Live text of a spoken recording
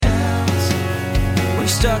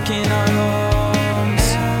stuck in our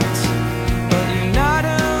homes, but you're not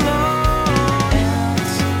alone.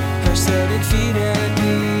 Prosthetic feet at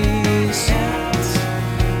ease,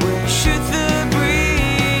 where you shoot the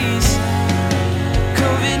breeze.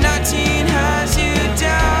 COVID-19 has you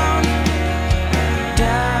down,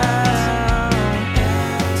 down.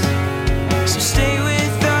 So stay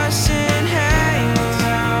with us and hang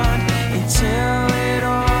around until it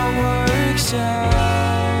all works out.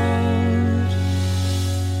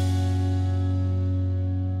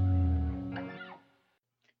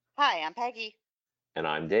 Hi, I'm Peggy. And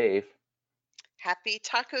I'm Dave. Happy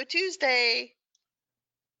Taco Tuesday.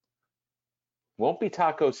 Won't be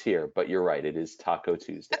tacos here, but you're right. It is Taco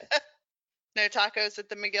Tuesday. No tacos at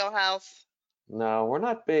the McGill house. No, we're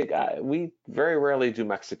not big. We very rarely do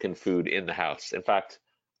Mexican food in the house. In fact,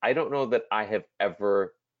 I don't know that I have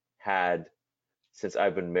ever had, since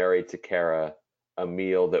I've been married to Kara, a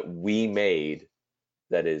meal that we made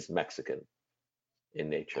that is Mexican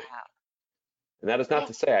in nature. Wow. And that is not Yeah.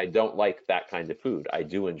 to say I don't like that kind of food. I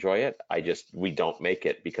do enjoy it. We don't make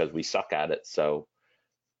it because we suck at it. So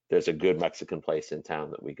there's a good Mexican place in town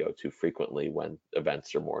that we go to frequently when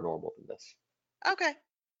events are more normal than this. Okay.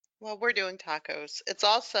 Well, we're doing tacos. It's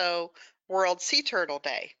also World Sea Turtle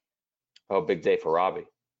Day. Oh, big day for Robbie.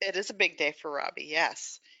 It is a big day for Robbie,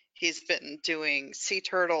 yes. He's been doing sea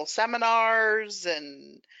turtle seminars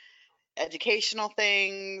and educational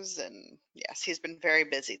things, and yes, he's been very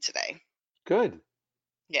busy today. Good.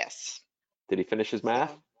 Yes. Did he finish his math?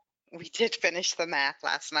 So we did finish the math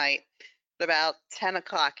last night. At about 10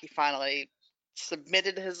 o'clock, he finally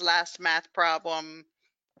submitted his last math problem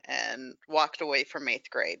and walked away from 8th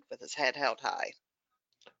grade with his head held high.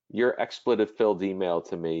 Your expletive-filled email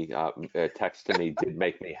to me, text to me, did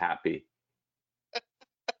make me happy.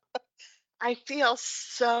 I feel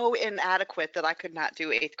so inadequate that I could not do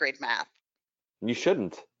 8th grade math. You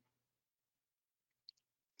shouldn't.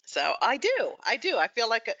 So I do. I feel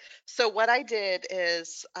like so what I did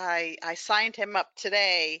is I signed him up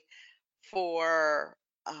today for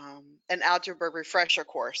an algebra refresher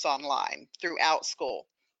course online through Outschool,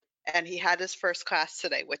 and he had his first class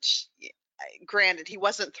today, which granted he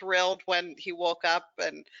wasn't thrilled when he woke up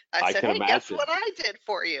and I I said, can "Hey, guess imagine. what I did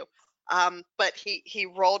for you?" But he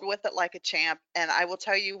rolled with it like a champ, and I will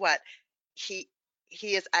tell you what, he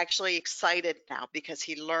he is actually excited now because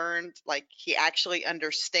he learned, like, he actually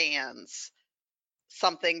understands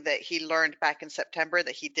something that he learned back in September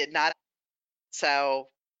that he did not. So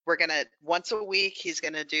we're gonna once a week he's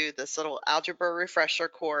gonna do this little algebra refresher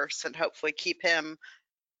course and hopefully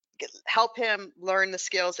help him learn the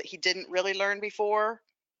skills that he didn't really learn before.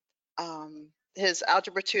 His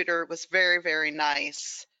algebra tutor was very, very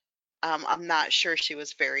nice. I'm not sure she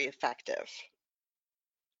was very effective.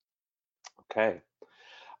 Okay.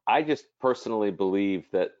 I just personally believe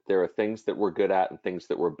that there are things that we're good at and things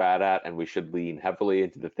that we're bad at, and we should lean heavily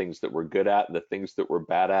into the things that we're good at, and the things that we're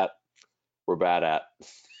bad at, we're bad at.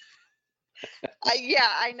 Yeah,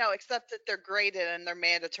 I know, except that they're graded and they're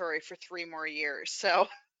mandatory for 3 more years. So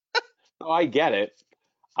Oh, I get it.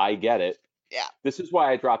 I get it. yeah. This is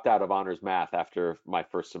why I dropped out of honors math after my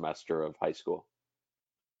first semester of high school.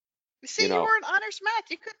 See, You you know, were in honors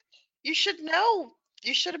math. You should know.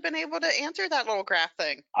 You should have been able to answer that little graph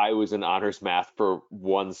thing. I was in honors math for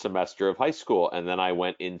one semester of high school, and then I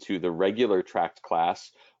went into the regular tracked class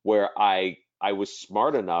where I was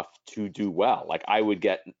smart enough to do well. Like I would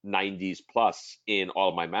get 90s plus in all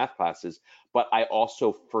of my math classes, but I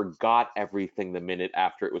also forgot everything the minute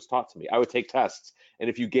after it was taught to me. I would take tests, and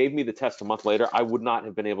if you gave me the test a month later, I would not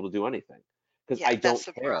have been able to do anything because Yeah, I that's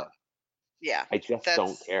don't the care. problem. Yeah, I just don't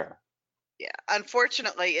that's care. yeah.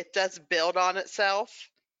 Unfortunately, it does build on itself.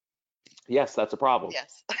 Yes, that's a problem.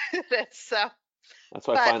 Yes. So, That's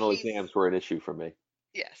why but final he's exams were an issue for me.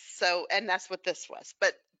 yes. So, and that's what this was.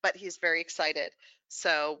 But he's very excited.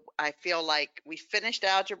 So I feel like we finished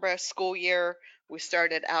algebra school year. We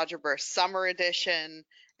started algebra summer edition,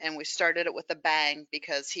 and we started it with a bang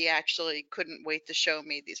because he actually couldn't wait to show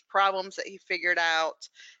me these problems that he figured out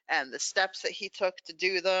and the steps that he took to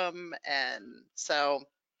do them. And so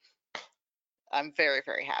I'm very,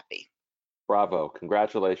 very happy. Bravo.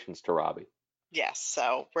 Congratulations to Robbie. Yes.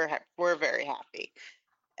 So we're very happy.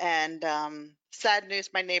 And sad news,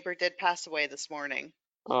 my neighbor did pass away this morning.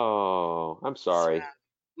 Oh, I'm So sorry.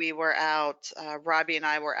 we were out, Robbie and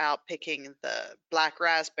I were out picking the black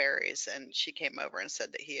raspberries, and she came over and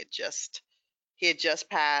said that he had just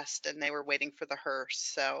passed, and they were waiting for the hearse.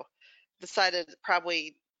 So decided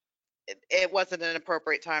probably it wasn't an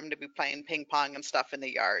appropriate time to be playing ping pong and stuff in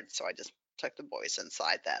the yard. So I just took the boys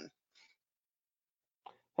inside then.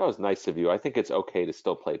 That was nice of you. I think it's okay to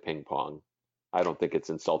still play ping pong. I don't think it's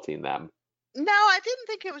insulting them No, I didn't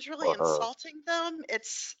think it was really or her insulting them.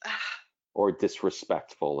 It's, or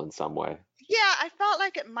disrespectful in some way. yeah, I felt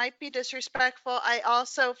like it might be disrespectful. I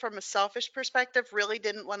also, from a selfish perspective, really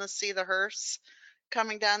didn't want to see the hearse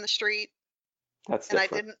coming down the street, That's and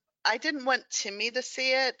different. I didn't want Timmy to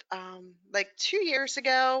see it. Like 2 years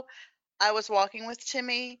ago, I was walking with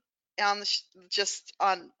Timmy on just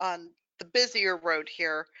on the busier road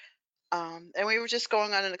here, and we were just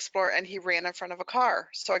going on an explore, and he ran in front of a car.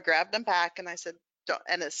 So I grabbed him back, and I said, "Don't,"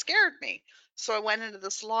 and it scared me. So I went into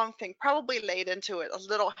this long thing, probably laid into it a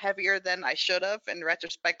little heavier than I should have. In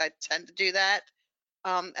retrospect, I tend to do that.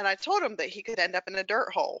 And I told him that he could end up in a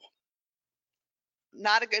dirt hole.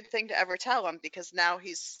 Not a good thing to ever tell him, because now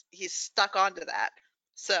he's stuck onto that.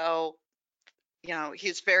 So,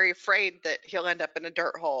 he's very afraid that he'll end up in a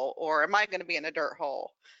dirt hole, or am I going to be in a dirt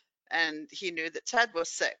hole? And he knew that Ted was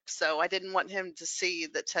sick. So I didn't want him to see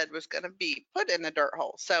that Ted was going to be put in a dirt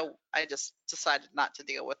hole. So I just decided not to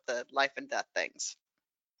deal with the life and death things.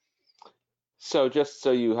 So just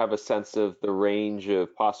so you have a sense of the range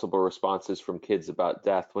of possible responses from kids about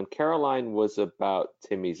death, when Caroline was about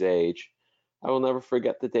Timmy's age, I will never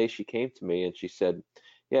forget the day she came to me and she said,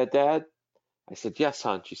 "Yeah, Dad." I said, "Yes,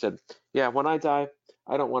 hon." She said, "Yeah, when I die,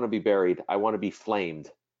 I don't want to be buried. I want to be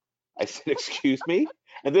flamed." I said, "Excuse me?"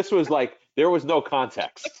 And this was like, there was no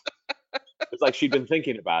context. It was like she'd been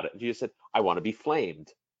thinking about it. And she just said, "I want to be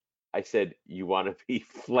flamed." I said, "You want to be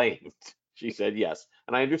flamed?" She said, "Yes."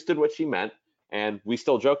 And I understood what she meant. And we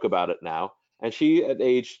still joke about it now. And she, at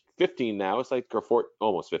age 15 now, it's like, or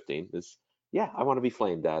almost 15, is, "Yeah, I want to be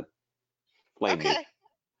flamed, Dad. Flame me." Okay.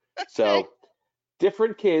 Okay. So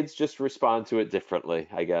different kids just respond to it differently,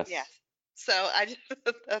 I Yeah. guess. So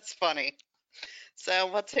that's funny.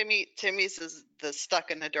 So, well, Timmy's is the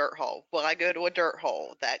stuck in a dirt hole. Well, I go to a dirt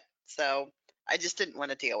hole so I just didn't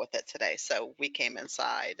want to deal with it today. So we came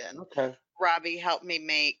inside, and Okay. Robbie helped me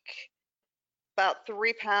make about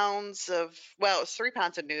 3 pounds well, it was 3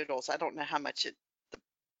 pounds of noodles. I don't know how much it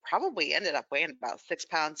probably ended up weighing, about 6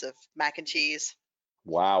 pounds of mac and cheese,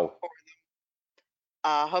 Wow.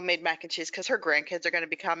 homemade mac and cheese, because her grandkids are going to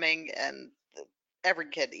be coming, and every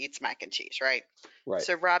kid eats mac and cheese, right? Right.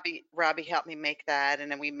 So Robbie helped me make that,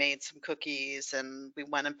 and then we made some cookies, and we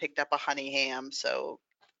went and picked up a honey ham. So,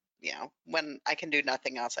 when I can do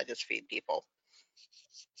nothing else, I just feed people.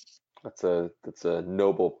 That's a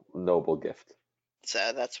noble gift.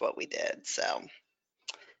 So that's what we did. So,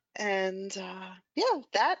 and yeah,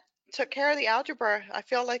 that took care of the algebra. I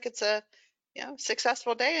feel like it's a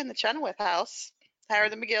successful day in the Chenoweth house. How are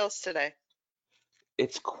the McGills today?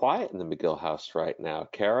 It's quiet in the McGill house right now.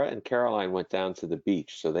 Kara and Caroline went down to the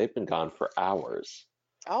beach, so they've been gone for hours.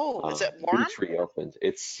 Oh, is it The warm? beach reopened.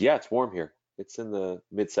 It's warm here. It's in the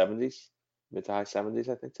mid 70s, mid to high 70s,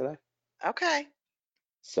 I think today. Okay.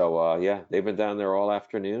 So yeah, they've been down there all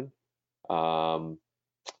afternoon. Um,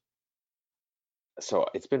 so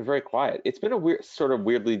it's been very quiet. It's been a sort of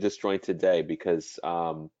weirdly disjointed day because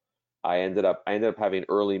I ended up having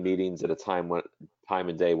early meetings at a time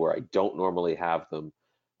and day where I don't normally have them.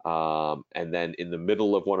 And then in the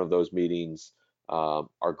middle of one of those meetings,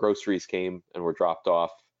 our groceries came and were dropped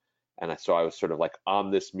off. And so I was sort of like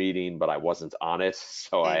on this meeting, but I wasn't on it.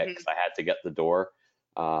 So Hmm. 'cause I had to get the door.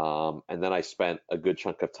 And then I spent a good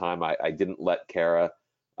chunk of time. I didn't let Kara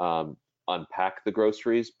um, unpack the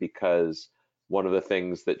groceries because one of the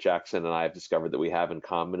things that Jackson and I have discovered that we have in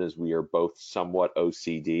common is we are both somewhat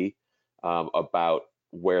OCD about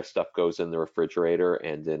where stuff goes in the refrigerator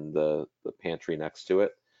and in the pantry next to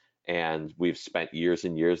it. And we've spent years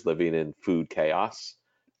and years living in food chaos.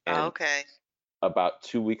 And Okay. about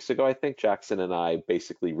 2 weeks ago, I think Jackson and I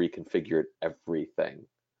basically reconfigured everything.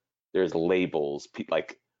 There's labels,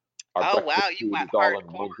 like our Oh, breakfast wow, you food went is all in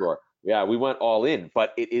hardcore. one drawer. Yeah, we went all in,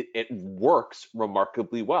 but it works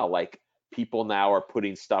remarkably well. Like people now are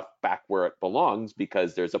putting stuff back where it belongs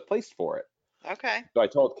because there's a place for it. Okay. So I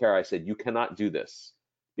told Kara, I said, "You cannot do this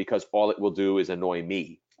because all it will do is annoy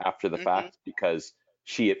me after the Hmm. fact because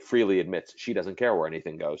she freely admits she doesn't care where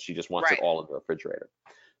anything goes. She just wants it Right. all in the refrigerator."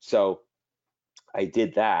 So I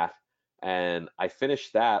did that and I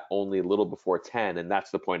finished that only a little before 10. And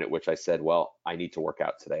that's the point at which I said, "Well, I need to work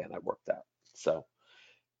out today." And I worked out. So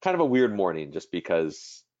kind of a weird morning just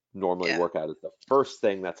because normally Yeah. workout is the first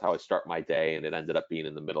thing. That's how I start my day. And it ended up being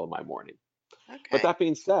in the middle of my morning. But Okay. that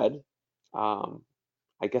being said, um,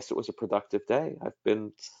 I guess it was a productive day. I've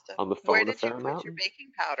been So, on the where phone a did you fair put your amount.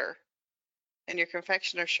 baking powder and your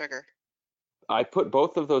confectioner sugar? I put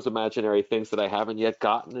both of those imaginary things that I haven't yet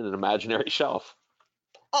gotten in an imaginary shelf.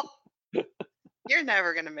 Oh, you're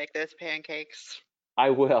never gonna make those pancakes. I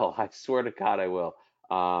will. I swear to God, I will.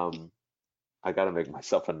 Um, I got to make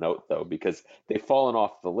myself a note though, because they've fallen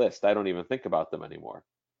off the list. I don't even think about them anymore.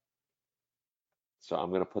 So I'm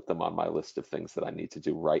going to put them on my list of things that I need to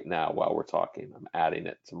do right now while we're talking. I'm adding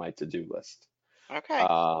it to my to-do list. Okay.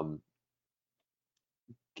 Um,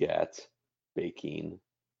 get baking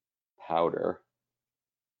powder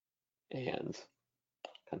and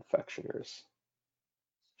confectioner's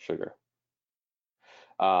sugar.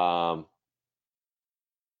 Um,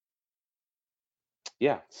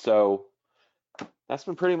 yeah, so that's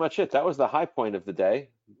been pretty much it. That was the high point of the day.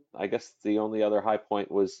 I guess the only other high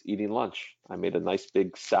point was eating lunch. I made a nice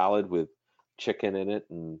big salad with chicken in it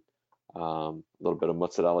and a little bit of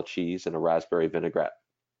mozzarella cheese and a raspberry vinaigrette.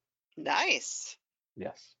 Nice.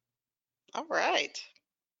 Yes. All right.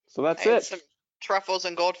 So that's I had it. some truffles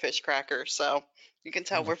and goldfish crackers, so you can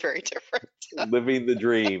tell we're very different. Living the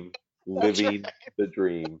dream. That's Living the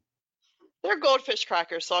dream. They're goldfish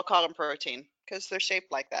crackers, so I'll call them protein because they're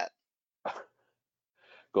shaped like that.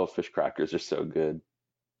 Goldfish crackers are so good.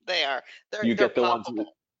 They are. Do you They're get the ones with,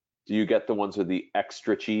 poppable. do you get the ones with the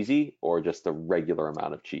extra cheesy or just the regular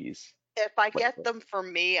amount of cheese? If I Like get them for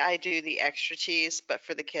me, I do the extra cheese, but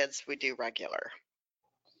for the kids, we do regular.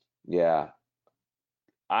 Yeah.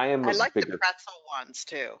 I am I a like the bigger, pretzel ones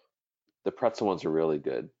too. the pretzel ones are really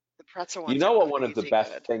good. The pretzel You ones know are what one of the crazy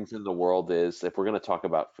best good. things in the world is, if we're going to talk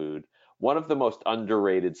about food, one of the most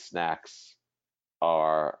underrated snacks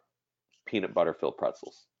are peanut butter filled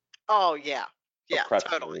pretzels. Oh yeah, A yeah,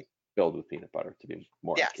 pretzel totally. filled with peanut butter, to be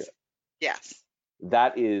more Yes, accurate. yes,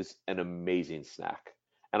 That is an amazing snack.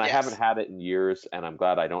 And I haven't yes. had it in years, and I'm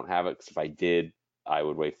glad I don't have it because if I did, I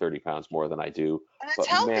would weigh 30 pounds more than I do. And it's But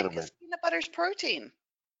healthy man, oh man, because peanut butter's protein.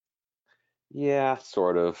 yeah,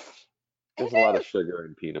 sort of. It There's a lot of is. sugar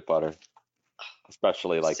in peanut butter,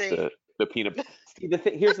 especially like See, the peanut. See,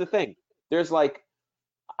 here's the thing. There's like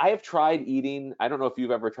I have tried eating. I don't know if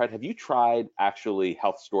you've ever tried. Have you tried actually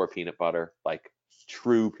health store peanut butter, like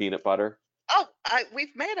true peanut butter? oh,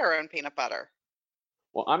 we've made our own peanut butter.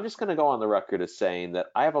 Well, I'm just going to go on the record as saying that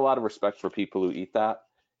I have a lot of respect for people who eat that.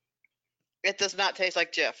 It does not taste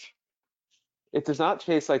like Jif. It does not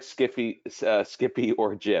taste like Skippy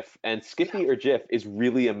or Jif, and No. Skippy or Jif is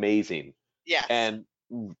really amazing. Yes, And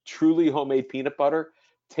truly homemade peanut butter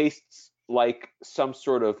tastes like some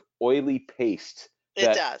sort of oily paste it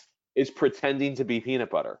that does. is pretending to be peanut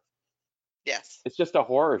butter. Yes, It's just a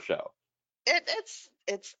horror show. it's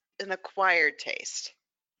an acquired taste.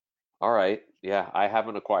 All right, yeah, I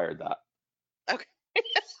haven't acquired that. Okay,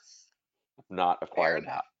 I've not fair acquired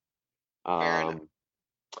enough. that. Fair enough.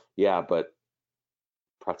 Yeah, but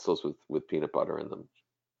pretzels with peanut butter in them,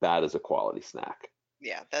 that is a quality snack.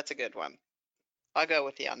 Yeah, that's a good one. I'll go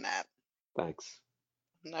with you on that. Thanks.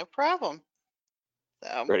 No problem. So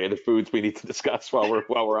Are there any other foods we need to discuss while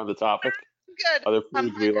we're on the topic? good. Other I'm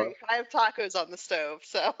foods we love? hungry. I have tacos on the stove,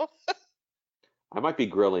 so I might be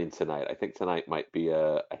grilling tonight. I think tonight might be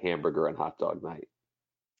a hamburger and hot dog night.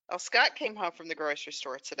 oh, Scott came home from the grocery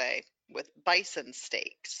store today with bison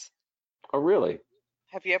steaks. Oh, really?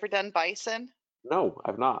 Have you ever done bison? No,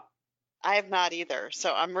 I've not. I have not either.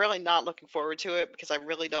 So I'm really not looking forward to it because I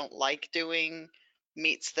really don't like doing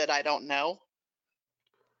meats that I don't know.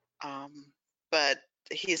 But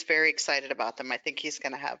he's very excited about them. I think he's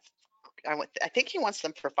going to have, I think he wants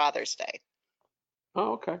them for Father's Day.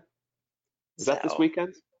 Oh, okay. Is that this So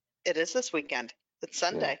weekend? it is this weekend. It's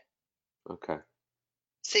Sunday. Okay.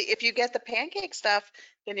 See, if you get the pancake stuff,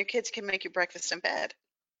 then your kids can make you breakfast in bed.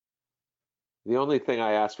 The only thing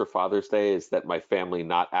I ask for Father's Day is that my family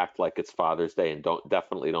not act like it's Father's Day and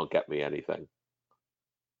definitely don't get me anything.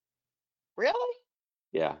 Really?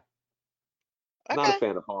 Yeah. Not a Okay.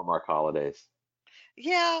 fan of Hallmark holidays.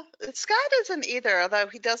 Yeah, Scott isn't either, although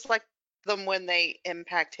he does like them when they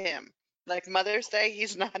impact him. Like Mother's Day,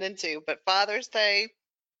 he's not into, but Father's Day,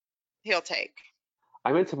 he'll take.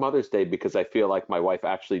 I'm into Mother's Day because I feel like my wife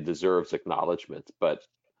actually deserves acknowledgement, but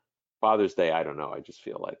Father's Day, I don't know. I just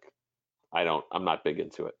feel like I'm not big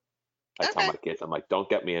into it. I tell Okay. my kids, I'm like, don't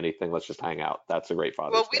get me anything. Let's just hang out. That's a great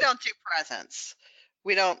Father's Well, we Day. don't do presents.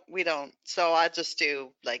 We don't. So I just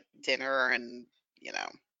do like dinner and, you know,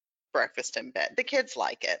 breakfast in bed. The kids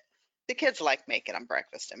like it. The kids like making them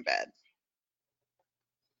breakfast in bed.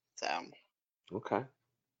 So, Okay.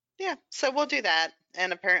 yeah, so we'll do that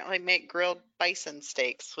and apparently make grilled bison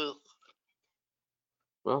steaks. Ugh.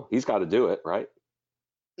 Well, he's got to do it, right?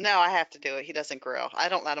 No, I have to do it. He doesn't grill. I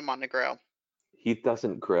don't let him on the grill. He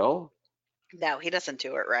doesn't grill? No, he doesn't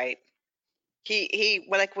do it right.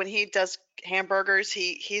 Like when he does hamburgers,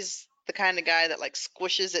 he's the kind of guy that like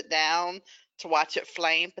squishes it down to watch it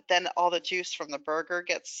flame, but then all the juice from the burger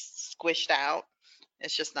gets squished out.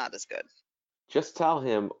 It's just not as good. Just tell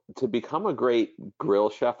him to become a great grill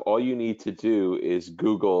chef, all you need to do is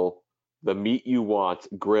Google the meat you want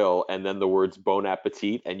grill and then the words Bon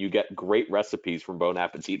Appetit, and you get great recipes from Bon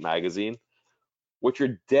Appetit magazine, which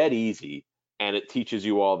are dead easy, and it teaches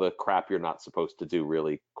you all the crap you're not supposed to do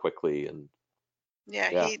really quickly. And Yeah,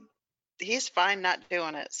 yeah, he's fine not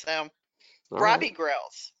doing it. So all Robbie right.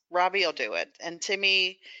 grills. Robbie will do it. And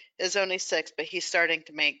Timmy is only 6, but he's starting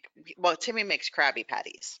to make, well, Timmy makes Krabby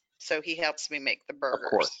Patties. So he helps me make the Of burgers.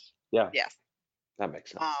 course. Yeah, Yes. that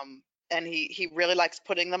makes sense. And he really likes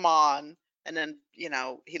putting them on. And then,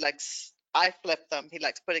 I flip them. He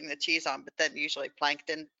likes putting the cheese on, but then usually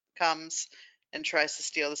Plankton comes and tries to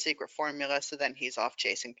steal the secret formula. So then he's off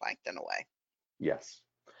chasing Plankton away. Yes.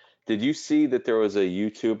 Did you see that there was a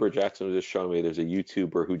YouTuber, Jackson was just showing me, there's a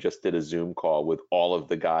YouTuber who just did a Zoom call with all of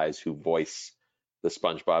the guys who voice the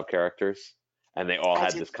SpongeBob characters, and they all I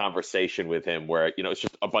had did, this conversation with him where, it's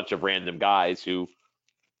just a bunch of random guys who,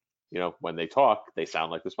 when they talk, they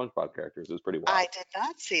sound like the SpongeBob characters. It was pretty I wild. did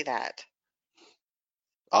not see that.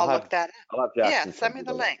 I'll I'll have look that up. I'll have Yeah, Jackson send send me you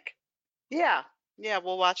the the link. link. Yeah. Yeah,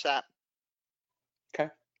 we'll watch that. Okay,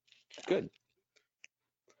 good.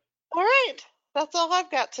 All right. That's all I've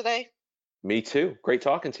got today. Me too. Great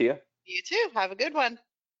talking to you. You too. Have a good one.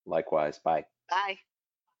 Likewise. Bye. Bye.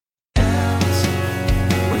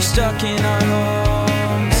 We're stuck in our hole.